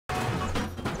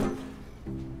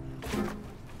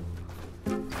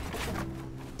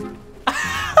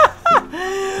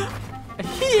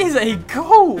He's a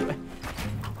goat.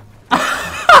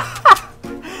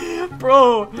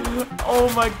 Bro,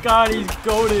 oh my god, he's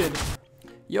goated.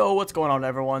 Yo, what's going on,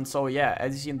 everyone? So yeah,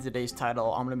 as you see in today's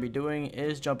title, I'm gonna be doing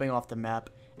is jumping off the map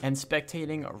and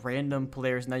spectating random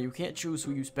players. Now you can't choose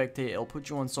who you spectate, it'll put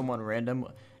you on someone random,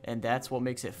 and that's what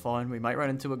makes it fun. We might run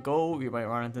into a goat, we might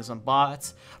run into some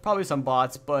bots, probably some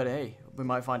bots, but hey, we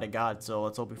might find a god, so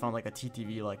let's hope we find like a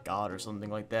TTV like god or something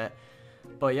like that.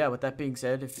 But yeah, with that being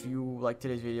said, if you like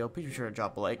today's video, please be sure to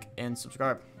drop a like and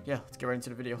subscribe. Yeah, let's get right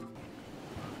into the video.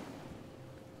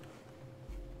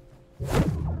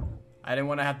 I didn't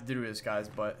want to have to do this, guys,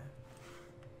 but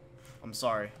I'm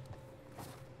sorry.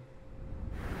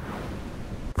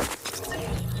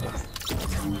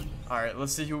 Alright,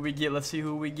 let's see who we get. Let's see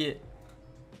who we get.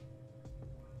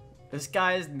 This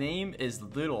guy's name is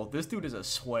Little. This dude is a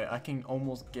sweat. I can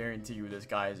almost guarantee you this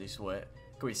guy is a sweat.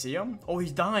 Can we see him? Oh,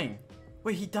 he's dying.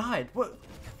 Wait, he died. What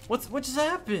just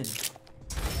happened?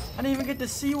 I didn't even get to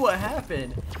see what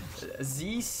happened.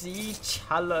 ZC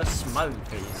Chala Smiley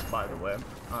Face, by the way.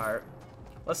 Alright.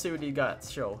 Let's see what he got.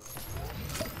 Show.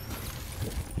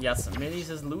 He got some minis.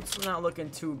 His loot's not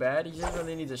looking too bad. He just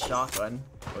really needs a shotgun.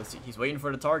 Let's see. He's waiting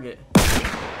for the target.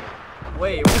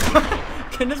 Wait,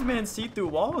 what? Can this man see through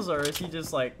walls, or is he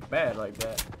just like bad like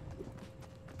that?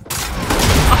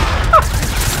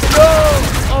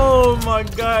 Yo! Oh my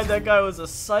god, that guy was a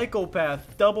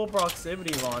psychopath. Double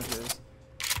proximity launches.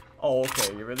 Oh,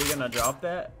 okay. You're really gonna drop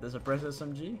that? The suppress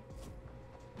SMG?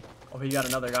 Oh, he got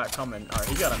another guy coming. Alright,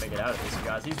 he gotta make it out of this, you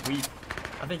guys. He's weak.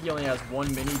 I think he only has one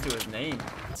mini to his name.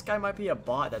 This guy might be a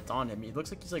bot that's on him. He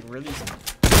looks like he's like really...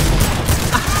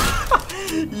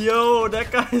 Yo,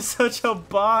 that guy is such a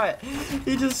bot.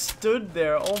 He just stood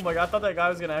there. Oh my god, I thought that guy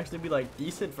was gonna actually be like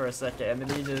decent for a second, and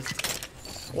then he just...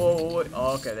 Whoa.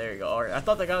 Oh, okay, there you go. Alright, I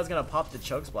thought that guy was gonna pop the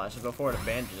chug splashes before the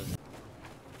bandages.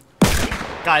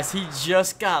 Guys, he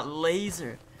just got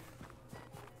lasered.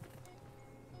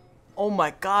 Oh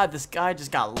my god, this guy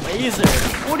just got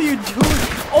lasered. What are you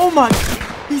doing? Oh my,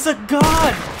 he's a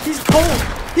god. He's cold.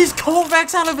 He's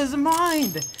Kovacs out of his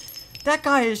mind. That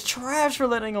guy is trash for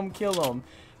letting him kill him.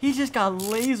 He just got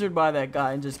lasered by that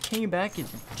guy and just came back and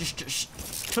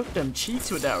just took them cheeks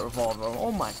with that revolver.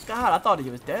 Oh my god, I thought he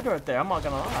was dead right there. I'm not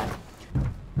gonna lie.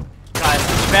 Guys,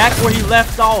 he's back where he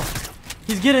left off.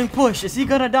 He's getting pushed. Is he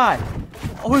gonna die?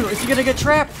 Oh, is he gonna get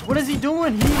trapped? What is he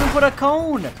doing? He even put a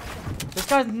cone. This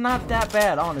guy's not that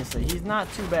bad, honestly. He's not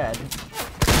too bad.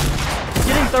 He's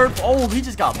getting third. Oh, he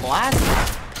just got blasted.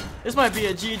 This might be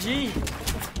a GG.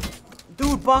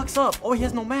 Dude, box up. Oh, he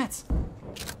has no mats.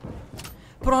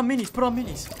 Put on minis. Put on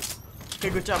minis.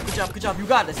 Okay, good job. Good job. Good job. You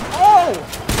got this. Oh!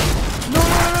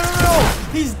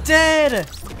 No. He's dead.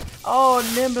 Oh,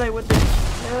 Nimble with the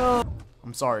kill.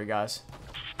 I'm sorry, guys.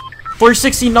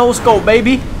 360 no scope,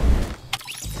 baby.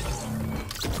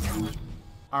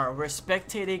 Alright, we're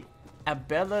spectating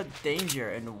Abella Danger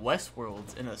in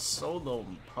Westworld in a solo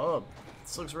pub.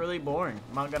 This looks really boring,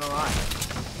 I'm not gonna lie.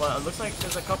 But it looks like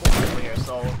there's a couple people here,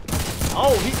 so...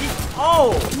 Oh,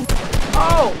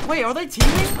 Oh, wait, are they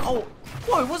teaming? Oh,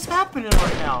 boy, what's happening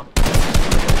right now?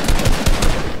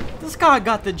 This guy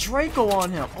got the Draco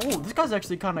on him. Oh, this guy's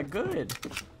actually kind of good.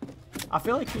 I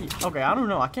feel like okay, I don't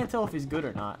know. I can't tell if he's good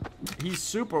or not. He's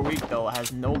super weak, though.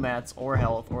 Has no mats or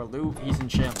health or loot. He's in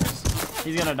shambles.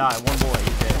 He's gonna die. One boy,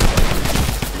 he's dead.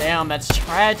 Damn, that's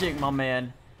tragic, my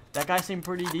man. That guy seemed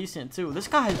pretty decent, too. This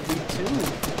guy is weak, too.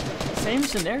 Same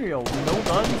scenario. No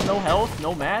guns, no health,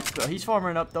 no mats. But he's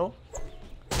farming up, though.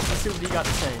 Let's see what he got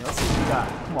to say. Let's see what he got.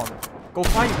 Come on. Go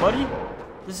fight, buddy.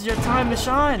 This is your time to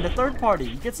shine. The third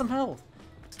party. Get some health.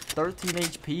 13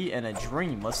 HP and a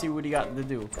dream. Let's see what he got to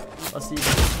do. Let's see.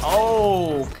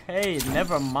 Okay,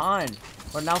 never mind.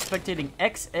 We're now spectating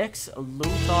XX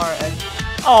Luthar X.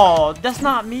 Oh, that's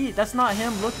not me. That's not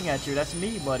him looking at you. That's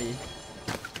me, buddy.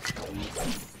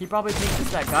 He probably thinks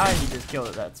it's that guy he just killed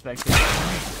at that spectator.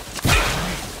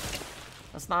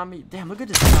 That's not me. Damn, look at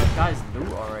this guy's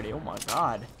loot already. Oh my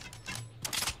god.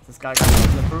 This guy got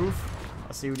something to prove.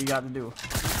 Let's see what he got to do.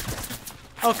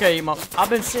 Okay, I've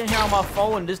been sitting here on my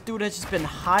phone and this dude has just been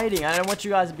hiding. I didn't want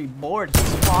you guys to be bored.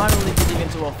 He's finally getting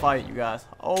into a fight, you guys.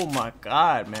 Oh my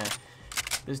god, man.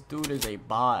 This dude is a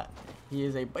bot.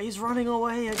 He's running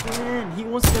away again. He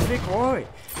wants the big Roy.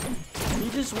 He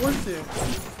just wants it.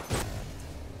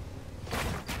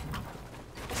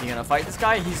 Is he gonna fight this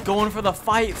guy? He's going for the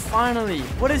fight, finally.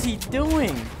 What is he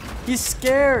doing? He's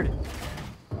scared.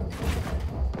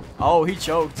 Oh, he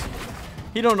choked.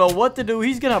 He don't know what to do.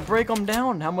 He's gonna break him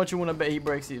down. How much you wanna bet he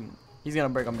breaks him? He's gonna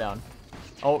break him down.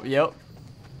 Oh, yep.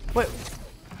 Wait.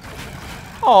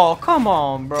 Oh, come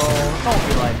on, bro. Don't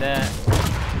be like that.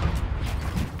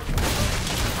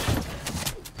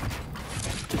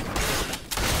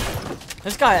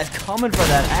 This guy is coming for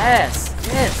that ass.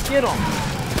 Yes, get him.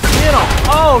 Get him.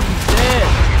 Oh, he's dead.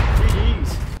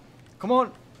 GG's. Come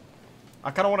on. I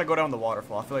kind of want to go down the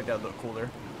waterfall. I feel like that'd look cooler.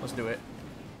 Let's do it.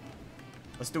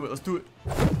 Let's do it. Let's do it.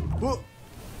 Whoa.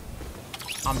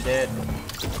 I'm dead.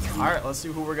 Alright, let's see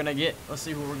who we're gonna get. Let's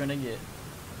see who we're gonna get.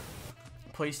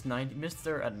 Place 90.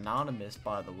 Mr. Anonymous,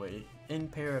 by the way. In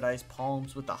Paradise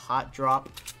Palms with a hot drop.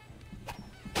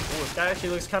 Oh, this guy actually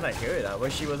looks kind of good. I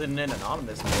wish he wasn't in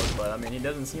anonymous mode, but I mean, he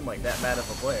doesn't seem like that bad of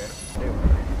a player.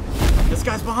 Dude. This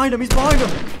guy's behind him. He's behind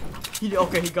him.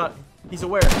 Okay, he's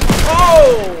aware.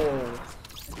 Oh!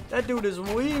 That dude is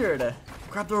weird.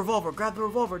 Grab the revolver. Grab the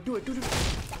revolver. Do it. Do it.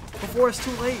 Before it's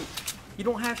too late. You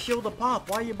don't have shield to pop.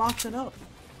 Why are you boxing up?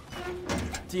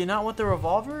 Do you not want the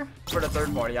revolver? For the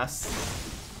third party,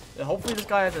 hopefully this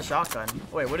guy has a shotgun.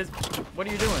 Wait, what are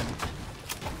you doing?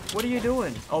 What are you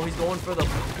doing? Oh, he's going for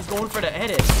the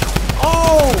edit.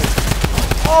 Oh!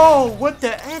 Oh, with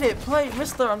the edit play.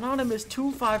 Mr. Anonymous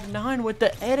 259 with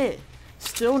the edit.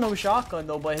 Still no shotgun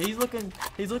though, but he's looking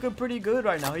pretty good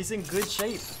right now. He's in good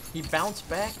shape. He bounced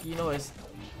back, you know,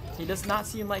 he does not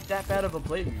seem like that bad of a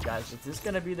player, you guys. Is this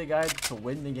gonna be the guy to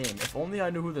win the game? If only I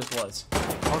knew who this was.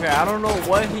 Okay, I don't know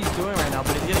what he's doing right now,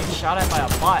 but he's getting shot at by a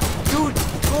bot. Dude,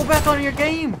 go back on your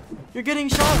game. You're getting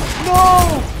shot.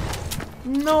 No!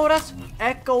 No, that's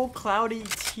Echo Cloudy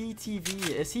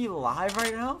TTV. Is he live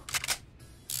right now?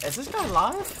 Is this guy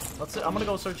live? I'm gonna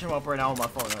go search him up right now on my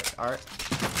phone. Alright.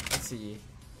 Let's see.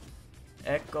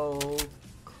 Echo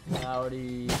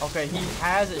Cloudy. Okay, he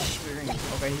has a stream.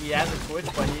 Okay, he has a Twitch,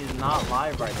 but he's not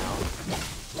live right now.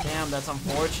 Damn, that's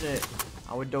unfortunate.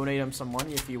 I would donate him some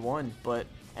money if he won, but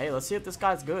hey, let's see if this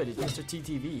guy's good. He's Mr.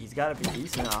 TTV. He's gotta be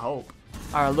decent, I hope.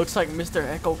 Alright, looks like Mr.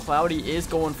 Echo Cloudy is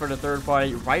going for the third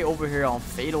party right over here on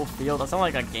Fatal Field. I sound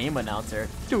like a game announcer.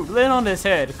 Dude, land on his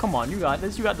head. Come on, you got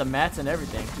this. You got the mats and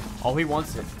everything. Oh, he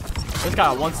wants it. This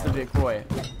guy wants the Victoria.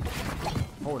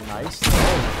 Oh, nice.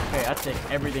 Oh, okay, I take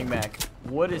everything back.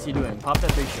 What is he doing? Pop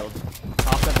that big shield.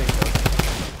 Pop that big shield.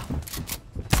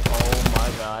 Oh my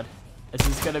god. Is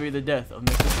this gonna be the death of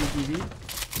Mr. TTV?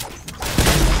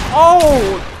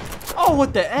 Oh! Oh,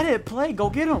 with the edit play. Go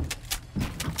get him.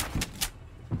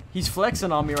 He's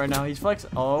flexing on me right now. He's flexing.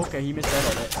 Oh, okay. He missed that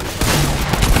edit.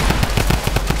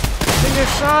 Finger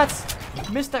shots!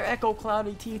 Mr. Echo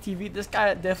Cloudy TTV. This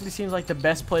guy definitely seems like the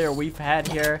best player we've had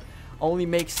here. Only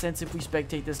makes sense if we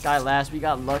spectate this guy last. We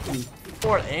got lucky.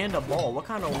 Fort and a ball. What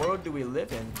kind of world do we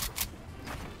live in?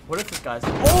 What if this guy's...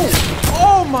 Oh!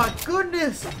 Oh my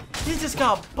goodness! He just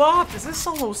got bopped. Is this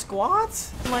solo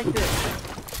squats? Like this.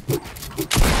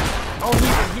 Oh,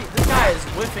 this guy is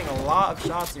whiffing a lot of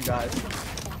shots, you guys.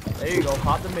 There you go.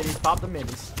 Pop the minis. Pop the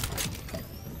minis.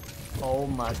 Oh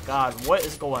my god. What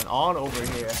is going on over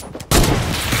here?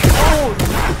 Oh,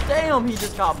 damn. He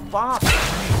just got bopped.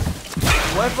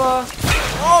 Weber.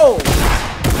 Oh!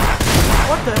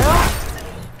 What the hell?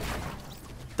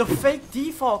 The fake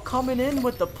default coming in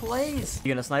with the plays.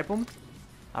 You gonna snipe him?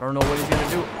 I don't know what he's gonna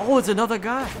do. Oh, it's another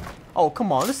guy. Oh,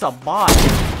 come on. This is a bot.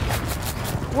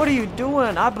 What are you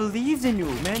doing? I believed in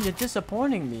you, man. You're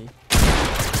disappointing me.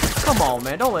 Come on,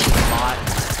 man. Don't let this bot.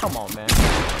 Come on, man.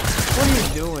 What are you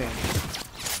doing?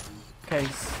 Okay,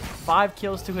 5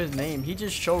 kills to his name. He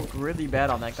just choked really bad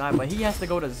on that guy, but he has to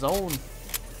go to zone.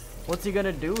 What's he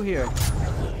gonna do here?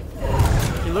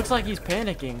 He looks like he's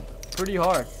panicking pretty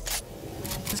hard.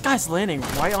 This guy's landing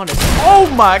right on his... Oh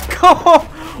my god!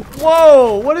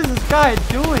 Whoa! What is this guy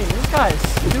doing? This guy is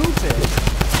stupid.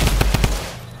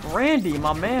 Randy,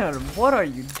 my man, what are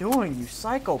you doing, you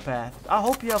psychopath? I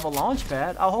hope you have a launch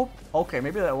pad. I hope... Okay,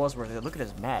 maybe that was worth it. Look at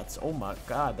his mats. Oh my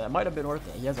god, that might have been worth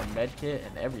it. He has a med kit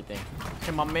and everything.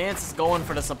 Okay, my man's going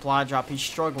for the supply drop. He's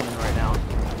struggling right now.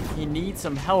 He needs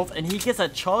some health, and he gets a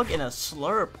chug and a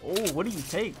slurp. Oh, what do you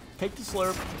take? Take the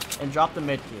slurp and drop the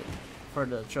med kit for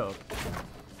the chug.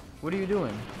 What are you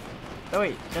doing? Oh,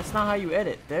 wait, that's not how you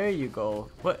edit. There you go.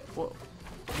 What?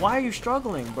 Why are you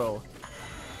struggling, bro?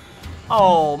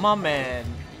 Oh, my man.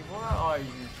 What are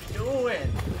you doing?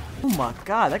 Oh, my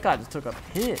God. That guy just took a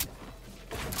hit.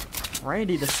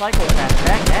 Randy, the psychopath,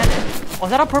 back at it. Oh, is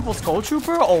that a purple skull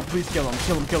trooper? Oh, please kill him.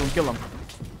 Kill him, kill him, kill him.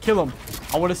 Kill him.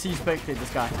 I want to see you spectate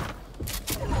this guy.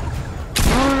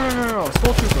 No.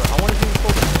 Skull trooper. I want to see the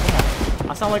skull trooper. Come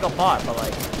on. I sound like a bot, but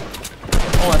like...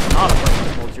 Oh, that's not a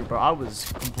purple skull trooper. I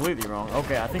was completely wrong.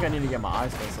 Okay, I think I need to get my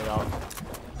eyes tested out.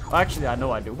 Well, actually, I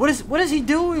know I do. What is he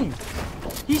doing?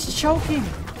 He's choking.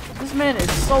 This man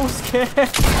is so scared.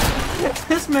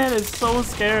 This man is so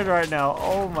scared right now.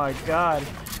 Oh my god.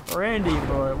 Randy,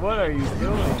 boy, what are you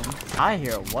doing? I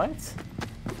hear what?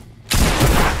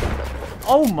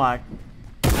 Oh my.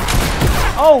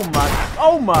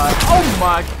 Oh my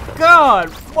god.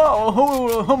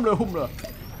 Whoa, humla.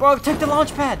 Bro, take the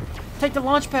launch pad. Take the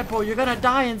launch pad, bro. You're gonna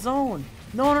die in zone.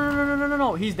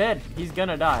 No. He's dead. He's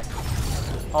gonna die.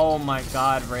 Oh my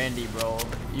god, Randy, bro.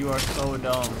 You are so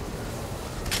dumb.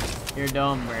 You're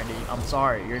dumb, Randy. I'm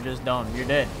sorry. You're just dumb. You're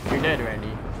dead. You're dead,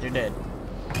 Randy. You're dead.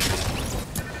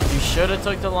 You should have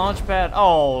took the launch pad.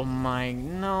 Oh my,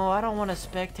 no. I don't want to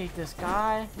spectate this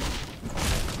guy.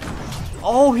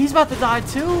 Oh, he's about to die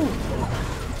too.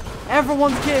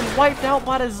 Everyone's getting wiped out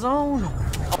by the zone.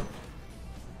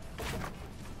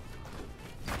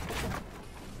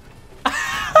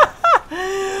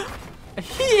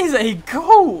 He is a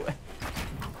goat.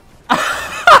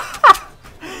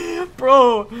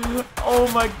 Bro,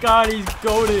 oh my god, he's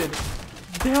goated.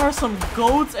 There are some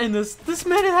goats in this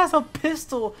man has a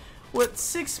pistol with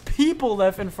 6 people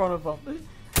left in front of him.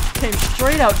 Came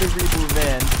straight out the reboot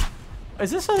van.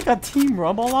 Is this like a Team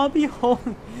Rumble lobby?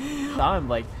 I'm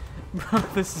like, bro,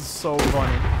 this is so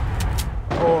funny.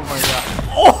 Oh my god.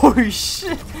 Oh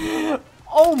shit.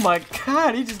 Oh my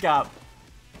god, he just got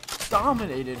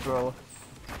dominated, bro.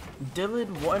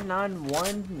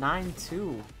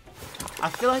 Dylan19192. I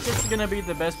feel like this is gonna be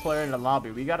the best player in the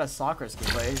lobby. We got a soccer skin,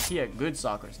 but is he a good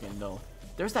soccer skin though?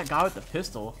 There's that guy with the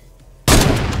pistol.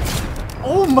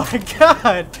 Oh my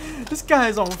god! This guy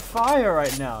is on fire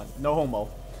right now. No homo.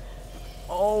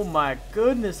 Oh my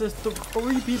goodness, there's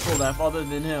 3 people left other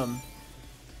than him.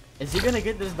 Is he gonna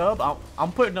get this dub?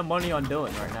 I'm putting the money on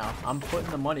Dylan right now. I'm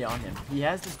putting the money on him. He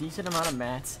has a decent amount of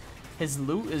mats. His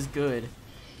loot is good.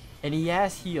 And he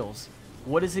has heals.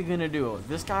 What is he gonna do?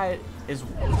 This guy is...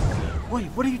 Wait,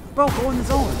 what are you... Bro, go in the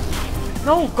zone.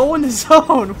 No, go in the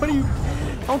zone. What are you...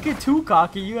 Don't get too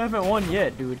cocky. You haven't won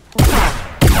yet, dude.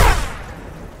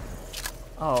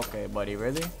 Oh, okay, buddy.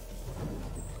 Really?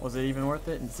 Was it even worth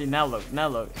it? And see, now look.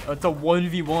 It's a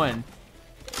 1v1.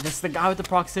 This is the guy with the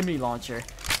proximity launcher.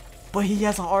 But he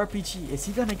has an RPG. Is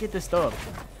he gonna get this dub?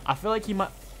 I feel like he might...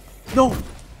 No!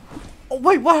 Oh,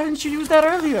 wait, why didn't you use that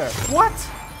earlier? What?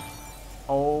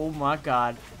 Oh my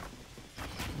god.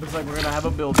 Looks like we're gonna have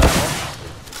a build battle.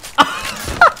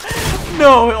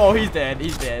 No! Oh, he's dead.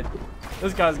 He's dead.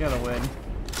 This guy's gonna win.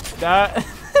 That...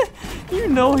 You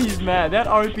know he's mad. That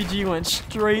RPG went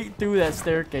straight through that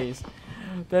staircase.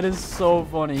 That is so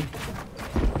funny.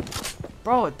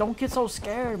 Bro, don't get so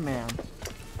scared, man.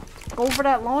 Go for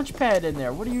that launch pad in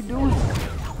there. What are you doing?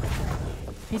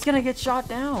 He's gonna get shot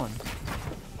down.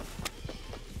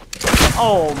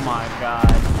 Oh my god.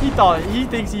 He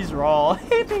thinks he's raw.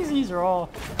 He thinks he's raw.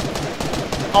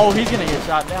 Oh, he's gonna get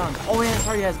shot down. Oh yeah,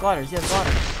 sorry, he has gliders. He has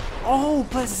gliders. Oh,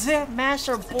 but Zip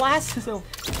Masher blasts him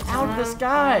out of the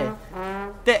sky.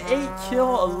 The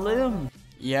 8-kill limb.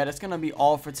 Yeah, that's gonna be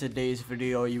all for today's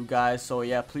video, you guys. So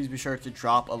yeah, please be sure to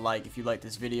drop a like if you liked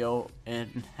this video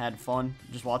and had fun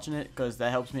just watching it, because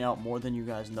that helps me out more than you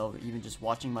guys know, even just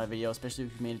watching my video, especially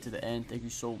if you made it to the end. Thank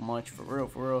you so much, for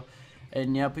real.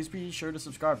 And yeah, please be sure to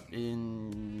subscribe.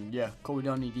 And yeah,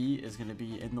 couldnt is gonna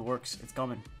be in the works. It's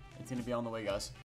coming. It's gonna be on the way, guys.